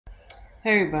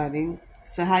Hey everybody.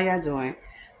 So how y'all doing?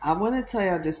 I want to tell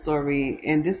y'all this story,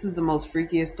 and this is the most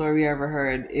freakiest story I ever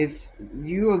heard. If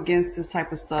you're against this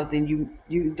type of stuff, then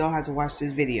you don't have to watch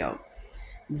this video.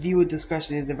 Viewer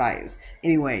discretion is advised.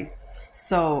 Anyway,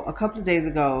 so a couple of days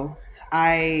ago,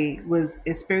 I was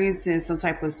experiencing some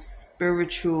type of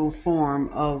spiritual form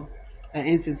of an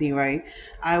entity, right?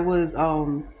 I was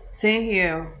sitting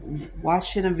here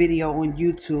watching a video on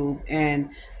YouTube, and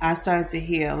I started to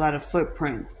hear a lot of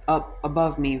footprints up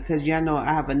above me because y'all know I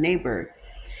have a neighbor.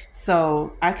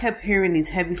 So I kept hearing these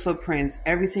heavy footprints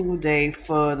every single day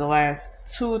for the last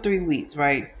 2 or 3 weeks,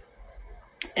 right?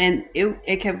 And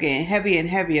it kept getting heavier and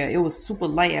heavier. It was super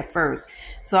light at first.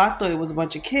 So I thought it was a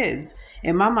bunch of kids.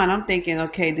 In my mind, I'm thinking,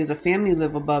 okay, there's a family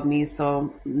live above me,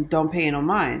 so don't pay no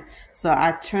mind. So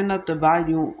I turned up the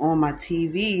volume on my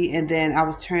TV, and then I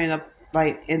was turning up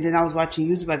and then I was watching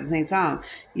YouTube at the same time.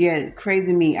 Yeah,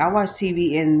 crazy me. I watch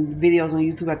TV and videos on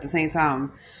YouTube at the same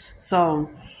time. So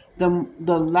the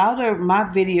louder my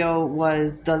video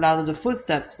was, the louder the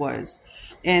footsteps was.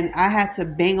 And I had to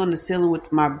bang on the ceiling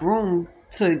with my broom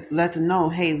to let them know,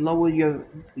 hey, lower your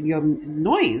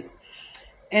noise.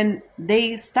 And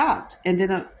they stopped. And then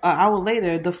an hour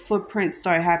later, the footprints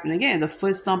started happening again, the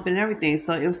foot stomping and everything.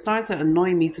 So it was starting to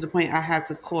annoy me to the point I had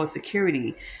to call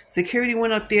security. Security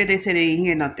went up there. They said they didn't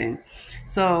hear nothing.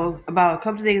 So about a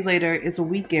couple of days later, it's a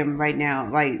weekend right now,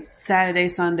 like Saturday,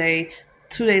 Sunday,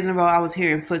 2 days in a row, I was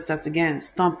hearing footsteps again,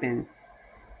 stomping.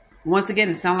 Once again,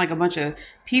 it sounded like a bunch of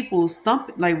people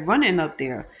stumping, like running up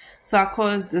there. So I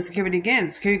called the security again.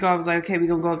 The security guard was like, okay, we're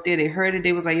going to go up there. They heard it.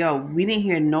 They was like, yo, we didn't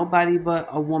hear nobody but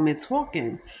a woman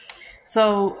talking.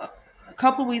 So a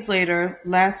couple of weeks later,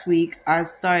 last week, I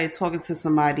started talking to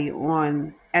somebody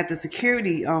on at the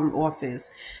security office.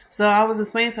 So I was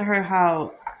explaining to her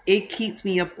how it keeps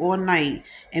me up all night.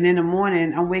 And in the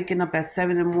morning, I'm waking up at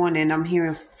 7 in the morning. I'm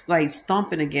hearing like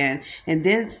stomping again. And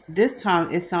then this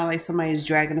time it sounded like somebody's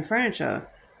dragging the furniture.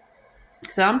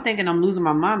 So I'm thinking I'm losing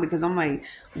my mind because I'm like,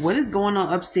 what is going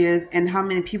on upstairs and how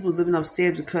many people's living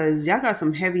upstairs because y'all got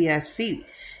some heavy ass feet.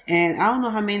 And I don't know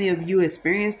how many of you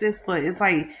experience this, but it's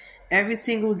like every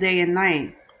single day and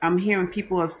night I'm hearing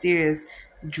people upstairs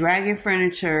dragging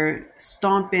furniture,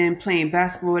 stomping, playing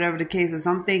basketball, whatever the case is.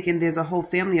 I'm thinking there's a whole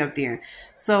family up there.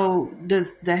 So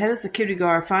the head of security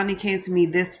guard finally came to me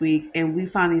this week and we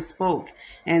finally spoke.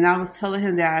 And I was telling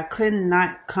him that I could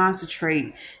not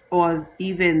concentrate or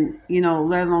even,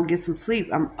 let alone get some sleep.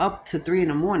 I'm up to 3 in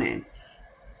the morning.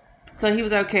 So he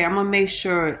was like, okay, I'm going to make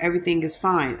sure everything is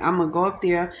fine. I'm going to go up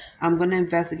there. I'm going to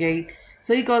investigate.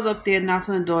 So he goes up there, knocks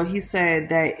on the door. He said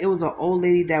that it was an old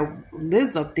lady that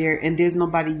lives up there and there's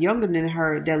nobody younger than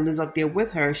her that lives up there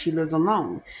with her. She lives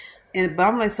alone. But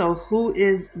I'm like, so who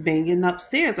is banging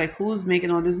upstairs? Like, who's making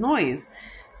all this noise?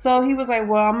 So he was like,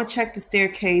 well, I'm going to check the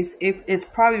staircase. It's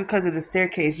probably because of the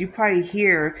staircase. You probably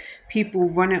hear people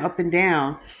running up and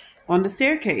down on the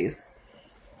staircase.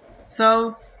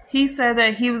 So he said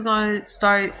that he was going to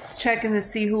start checking to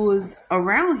see who was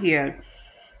around here.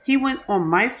 He went on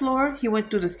my floor, he went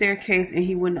through the staircase, and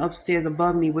he went upstairs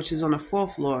above me, which is on the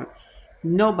 4th floor.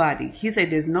 Nobody. He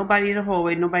said there's nobody in the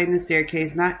hallway, nobody in the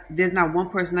staircase. There's not one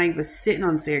person not even sitting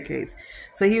on the staircase.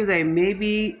 So he was like,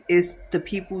 maybe it's the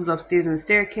people who's upstairs in the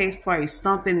staircase, probably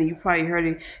stomping, and you probably heard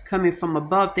it coming from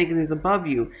above, thinking it's above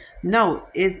you. No,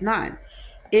 it's not.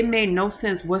 It made no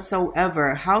sense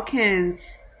whatsoever. How can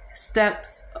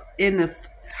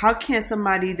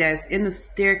somebody that's in the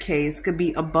staircase could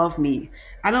be above me?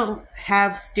 I don't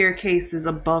have staircases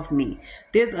above me.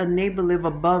 There's a neighbor live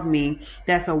above me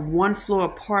that's a 1-floor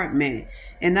apartment.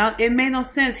 And now it made no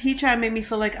sense. He tried to make me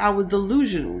feel like I was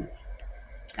delusional.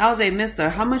 I was like, mister,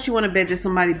 how much you want to bet there's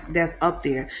somebody that's up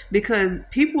there? Because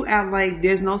people act like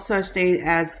there's no such thing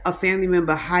as a family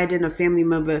member hiding a family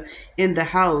member in the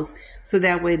house. So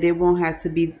that way they won't have to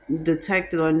be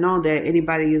detected or know that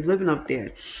anybody is living up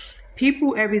there.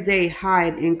 People every day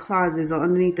hide in closets or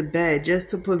underneath the bed just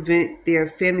to prevent their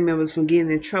family members from getting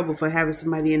in trouble for having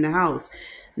somebody in the house.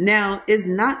 Now, it's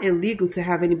not illegal to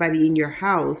have anybody in your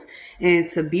house and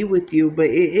to be with you, but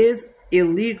it is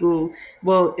illegal.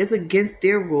 Well, it's against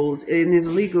their rules, and it's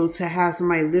illegal to have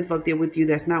somebody live up there with you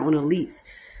that's not on a lease.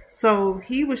 So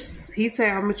he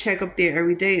said, I'm gonna check up there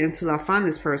every day until I find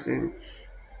this person.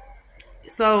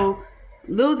 So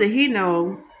little did he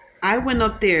know, I went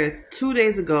up there 2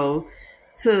 days ago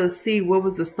to see what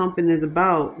was the stumping is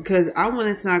about because I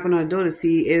wanted to knock on her door to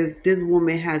see if this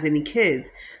woman has any kids.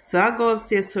 So I go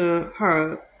upstairs to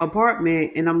her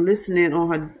apartment and I'm listening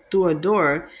on her through her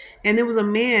door, and there was a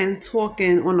man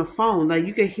talking on the phone. Like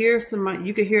you could hear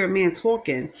a man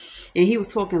talking, and he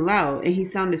was talking loud and he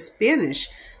sounded Spanish.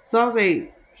 So I was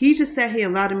like, He just sat here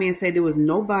and lied to me and said there was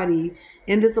nobody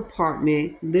in this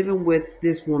apartment living with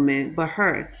this woman but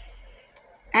her.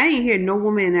 I didn't hear no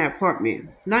woman in that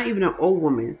apartment, not even an old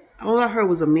woman. All I heard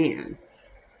was a man.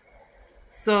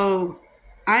 So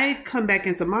I come back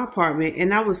into my apartment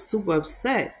and I was super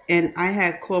upset. And I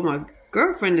had called my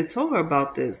girlfriend and told her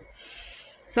about this.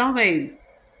 So I'm like,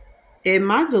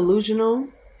 am I delusional?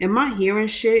 Am I hearing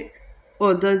shit?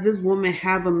 Or does this woman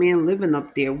have a man living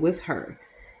up there with her?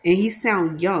 And he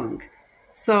sound young.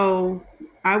 So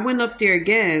I went up there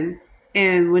again.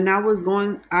 And when I was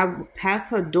going, I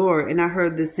passed her door and I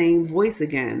heard the same voice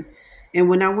again. And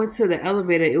when I went to the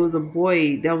elevator, it was a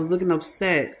boy that was looking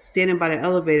upset, standing by the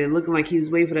elevator, looking like he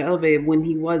was waiting for the elevator when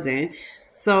he wasn't.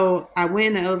 So I went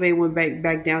in the elevator, went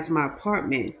back down to my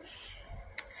apartment.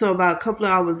 So about a couple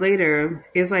of hours later,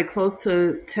 it's like close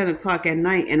to 10 o'clock at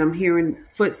night, and I'm hearing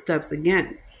footsteps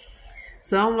again.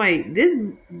 So I'm like,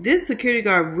 this security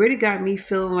guard really got me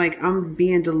feeling like I'm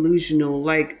being delusional,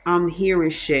 like I'm hearing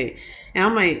shit. And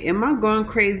I'm like, am I going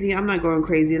crazy? I'm not going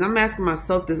crazy. And I'm asking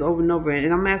myself this over and over.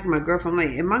 And I'm asking my girlfriend, I'm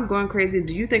like, am I going crazy?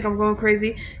 Do you think I'm going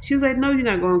crazy? She was like, no, you're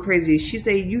not going crazy. She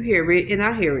said, you hear it and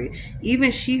I hear it.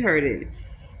 Even she heard it.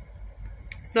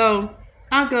 So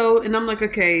I go and I'm like,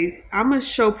 okay, I'm going to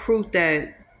show proof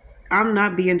that I'm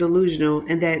not being delusional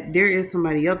and that there is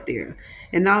somebody up there.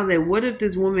 And I was like, what if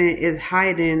this woman is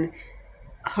hiding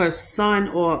her son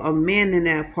or a man in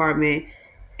that apartment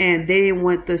and they didn't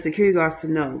want the security guards to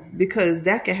know? Because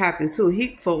that could happen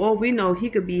too. For all we know, he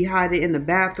could be hiding in the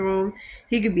bathroom.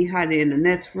 He could be hiding in the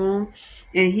next room.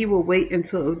 And he will wait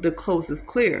until the coast is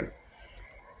clear.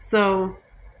 So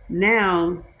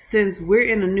now, since we're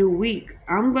in a new week,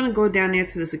 I'm going to go down there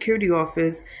to the security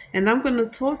office and I'm going to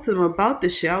talk to them about the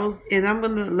shows. And I'm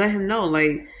going to let him know,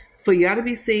 like, for y'all to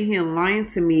be sitting here lying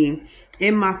to me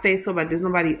in my face about there's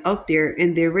nobody up there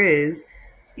and there is,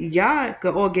 y'all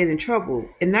could all get in trouble.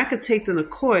 And I could take them to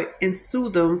court and sue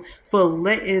them for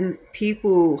letting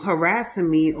people harassing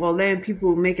me or letting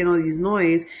people making all these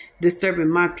noise, disturbing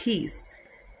my peace.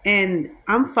 And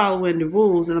I'm following the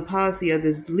rules and the policy of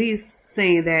this lease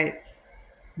saying that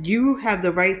you have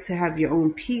the right to have your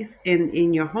own peace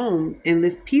in your home and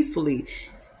live peacefully.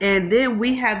 And then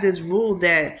we have this rule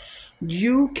that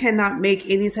you cannot make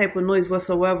any type of noise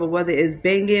whatsoever, whether it's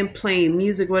banging, playing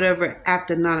music, whatever,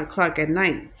 after 9 o'clock at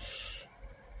night.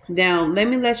 Now, let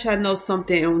me let y'all know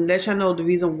something and let y'all know the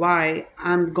reason why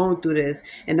I'm going through this.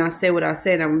 And I say what I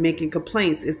said, I'm making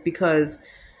complaints. It's because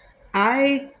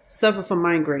I suffer from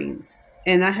migraines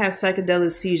and I have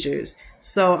psychedelic seizures.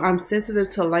 So I'm sensitive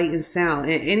to light and sound.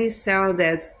 And any sound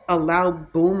that's a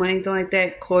loud boom or anything like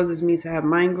that causes me to have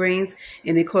migraines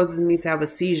and it causes me to have a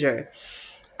seizure.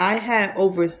 I had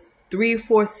over 3 or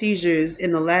 4 seizures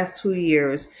in the last 2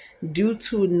 years due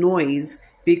to noise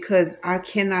because I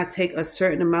cannot take a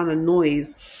certain amount of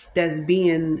noise that's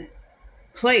being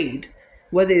played,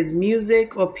 whether it's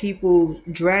music or people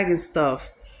dragging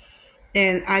stuff.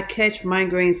 And I catch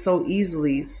migraines so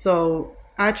easily. So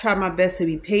I try my best to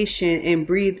be patient and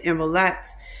breathe and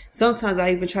relax. Sometimes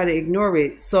I even try to ignore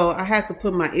it. So I had to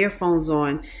put my earphones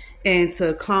on and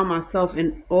to calm myself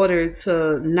in order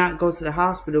to not go to the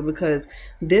hospital, because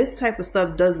this type of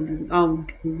stuff doesn't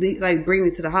like bring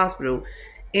me to the hospital.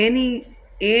 Any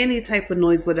type of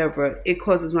noise, whatever, it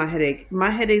causes my headache. My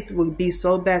headaches will be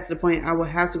so bad to the point I will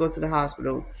have to go to the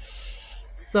hospital.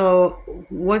 So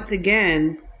once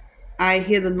again, I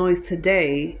hear the noise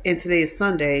today, and today is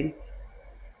Sunday,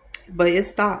 but it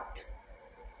stopped.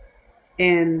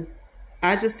 And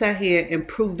I just sat here and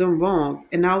proved them wrong.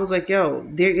 And I was like, yo,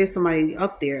 there is somebody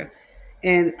up there.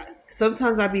 And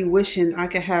sometimes I be wishing I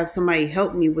could have somebody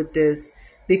help me with this,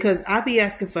 because I be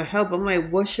asking for help. I'm like,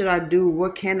 what should I do?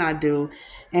 What can I do?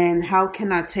 And how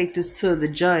can I take this to the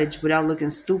judge without looking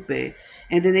stupid?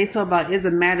 And then they talk about it's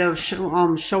a matter of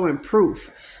showing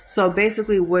proof. So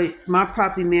basically what my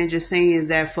property manager is saying is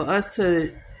that for us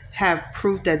to have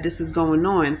proof that this is going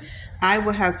on, I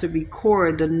will have to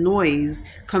record the noise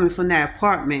coming from that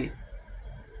apartment.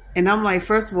 And I'm like,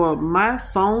 first of all, my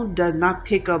phone does not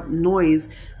pick up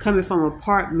noise coming from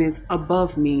apartments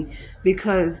above me,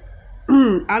 because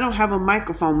I don't have a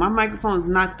microphone. My microphone is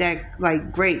not that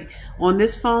like great. On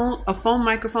this phone, a phone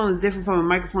microphone is different from a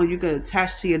microphone you could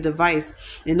attach to your device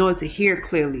in order to hear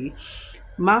clearly.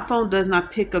 My phone does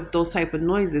not pick up those type of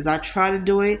noises. I try to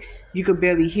do it, you could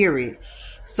barely hear it.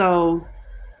 So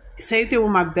same thing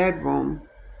with my bedroom.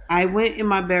 I went in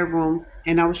my bedroom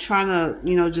and I was trying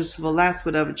to, just relax,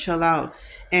 whatever, chill out.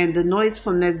 And the noise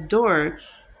from next door,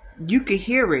 you could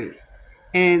hear it.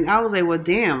 And I was like, well,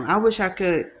 damn, I wish I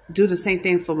could do the same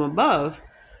thing from above.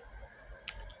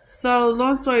 So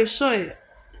long story short,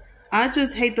 I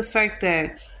just hate the fact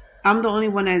that I'm the only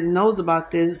one that knows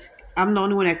about this. I'm the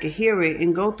only one that can hear it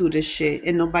and go through this shit,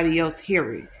 and nobody else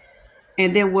hear it.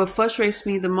 And then what frustrates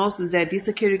me the most is that these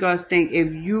security guards think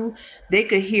they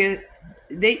could hear,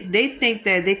 they think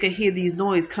that they could hear these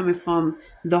noise coming from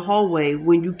the hallway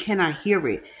when you cannot hear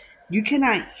it. You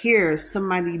cannot hear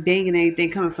somebody banging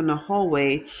anything coming from the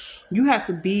hallway. You have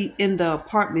to be in the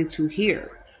apartment to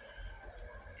hear.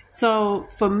 So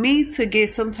for me to get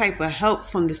some type of help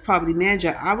from this property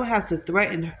manager, I would have to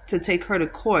threaten to take her to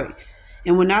court.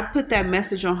 And when I put that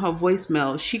message on her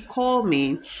voicemail, she called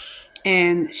me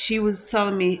and she was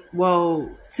telling me,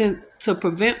 well, since to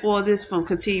prevent all this from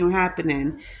continuing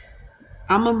happening,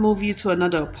 I'm going to move you to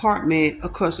another apartment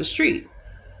across the street.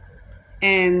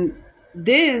 And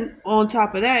then on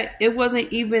top of that, it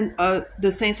wasn't even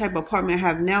the same type of apartment I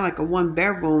have now, like a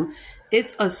 1-bedroom.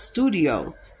 It's a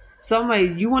studio. So I'm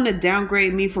like, you want to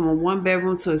downgrade me from a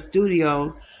 1-bedroom to a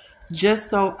studio just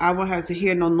so I won't have to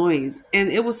hear no noise. And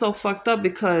it was so fucked up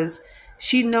because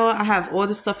she know I have all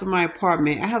this stuff in my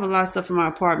apartment. I have a lot of stuff in my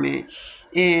apartment.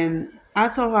 And I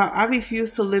told her I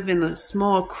refuse to live in a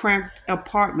small, cramped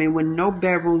apartment with no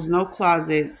bedrooms, no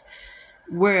closets,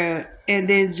 and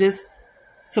then just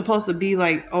supposed to be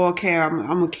like, oh, okay,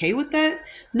 I'm okay with that.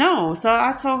 No. So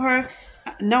I told her,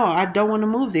 no, I don't want to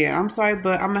move there. I'm sorry,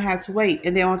 but I'm going to have to wait.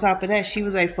 And then on top of that, she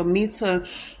was like,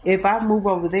 if I move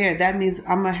over there, that means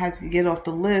I'm going to have to get off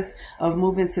the list of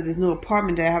moving to this new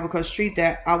apartment that I have across the street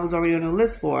that I was already on the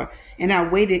list for. And I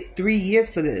waited 3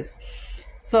 years for this.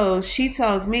 So she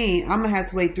tells me I'm going to have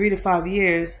to wait 3 to 5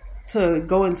 years to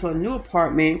go into a new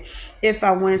apartment if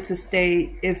I wanted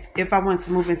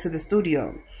to move into the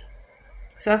studio.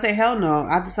 So I say, hell no.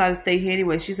 I decided to stay here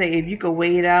anyway. She said, if you could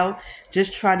wait it out,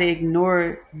 just try to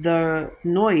ignore the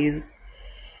noise.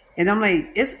 And I'm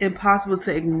like, it's impossible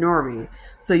to ignore it.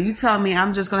 So you tell me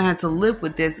I'm just going to have to live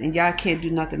with this and y'all can't do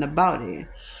nothing about it.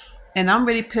 And I'm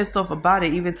really pissed off about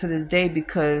it even to this day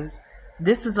because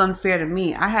this is unfair to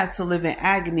me. I have to live in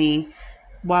agony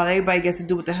while everybody gets to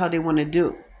do what the hell they want to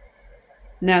do.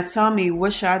 Now tell me,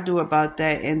 what should I do about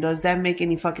that? And does that make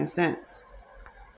any fucking sense?